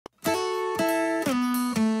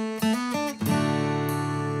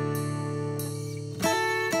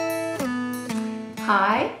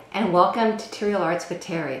Hi, and welcome to Terial Arts with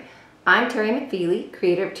Terry. I'm Terry McFeely,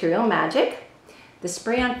 creator of Terial Magic, the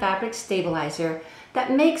spray-on fabric stabilizer that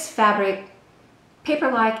makes fabric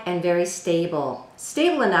paper-like and very stable.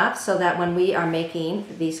 Stable enough so that when we are making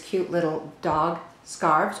these cute little dog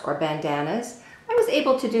scarves or bandanas, I was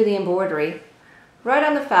able to do the embroidery right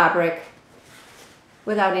on the fabric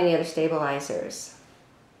without any other stabilizers.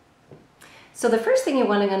 So the first thing you're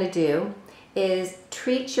going to do is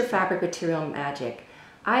treat your fabric with Terial Magic.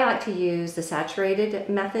 I like to use the saturated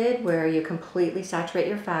method where you completely saturate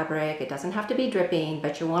your fabric. It doesn't have to be dripping,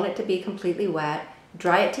 but you want it to be completely wet.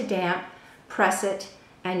 Dry it to damp, press it,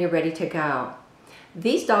 and you're ready to go.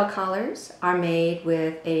 These dog collars are made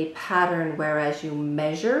with a pattern whereas you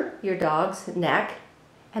measure your dog's neck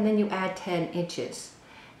and then you add 10 inches.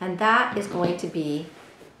 And that is going to be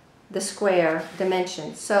the square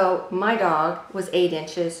dimension. So my dog was 8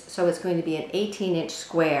 inches, so it's going to be an 18-inch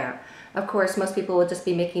square. Of course, most people would just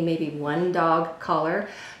be making maybe one dog collar,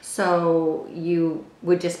 so you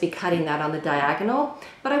would just be cutting that on the diagonal,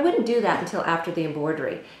 but I wouldn't do that until after the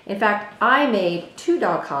embroidery. In fact, I made 2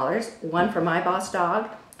 dog collars, one for my boss dog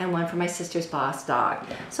and one for my sister's boss dog.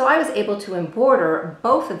 So I was able to embroider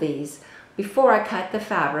both of these before I cut the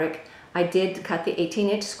fabric. I did cut the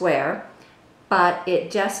 18-inch square, but it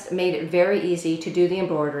just made it very easy to do the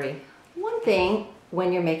embroidery. One thing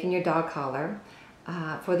when you're making your dog collar,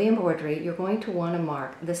 for the embroidery, you're going to want to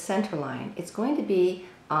mark the center line. It's going to be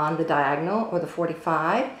on the diagonal or the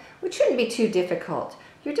 45, which shouldn't be too difficult.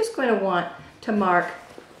 You're just going to want to mark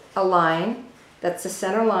a line that's the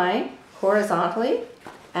center line horizontally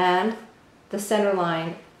and the center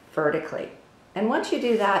line vertically. And once you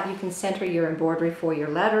do that, you can center your embroidery for your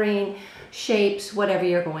lettering, shapes, whatever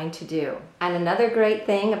you're going to do. And another great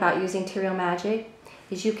thing about using Terial Magic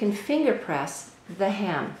is you can finger press the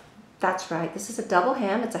hem. That's right, this is a double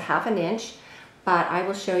hem, it's a 1/2 inch, but I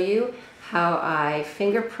will show you how I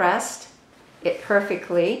finger pressed it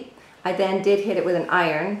perfectly. I then did hit it with an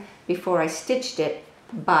iron before I stitched it,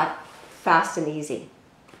 but fast and easy.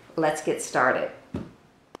 Let's get started.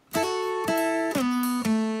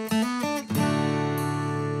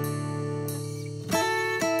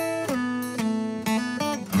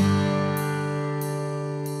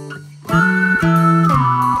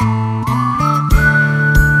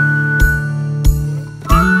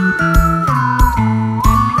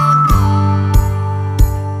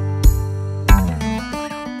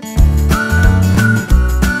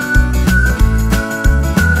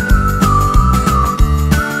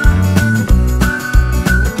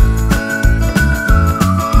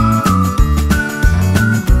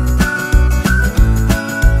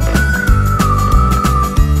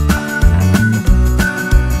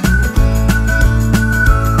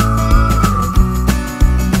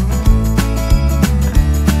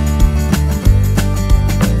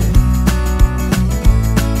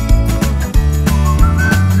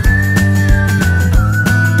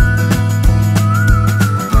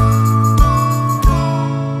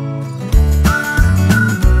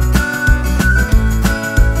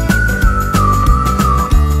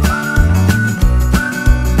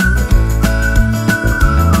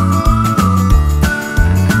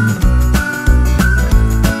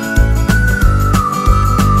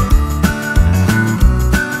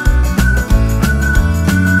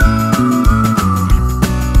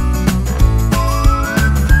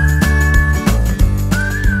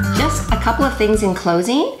 Couple of things in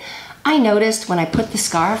closing. I noticed when I put the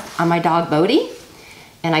scarf on my dog Bodhi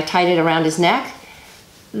and I tied it around his neck,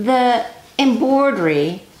 the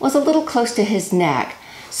embroidery was a little close to his neck.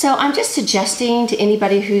 So I'm just suggesting to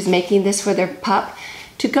anybody who's making this for their pup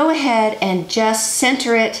to go ahead and just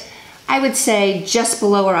center it, I would say just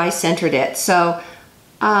below where I centered it. So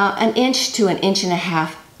 1 inch to 1.5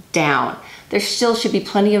 inches down. There still should be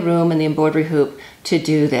plenty of room in the embroidery hoop to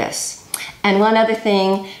do this. And one other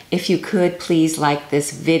thing, if you could please like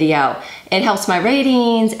this video. It helps my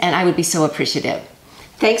ratings and I would be so appreciative.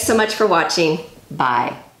 Thanks so much for watching.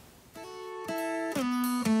 Bye.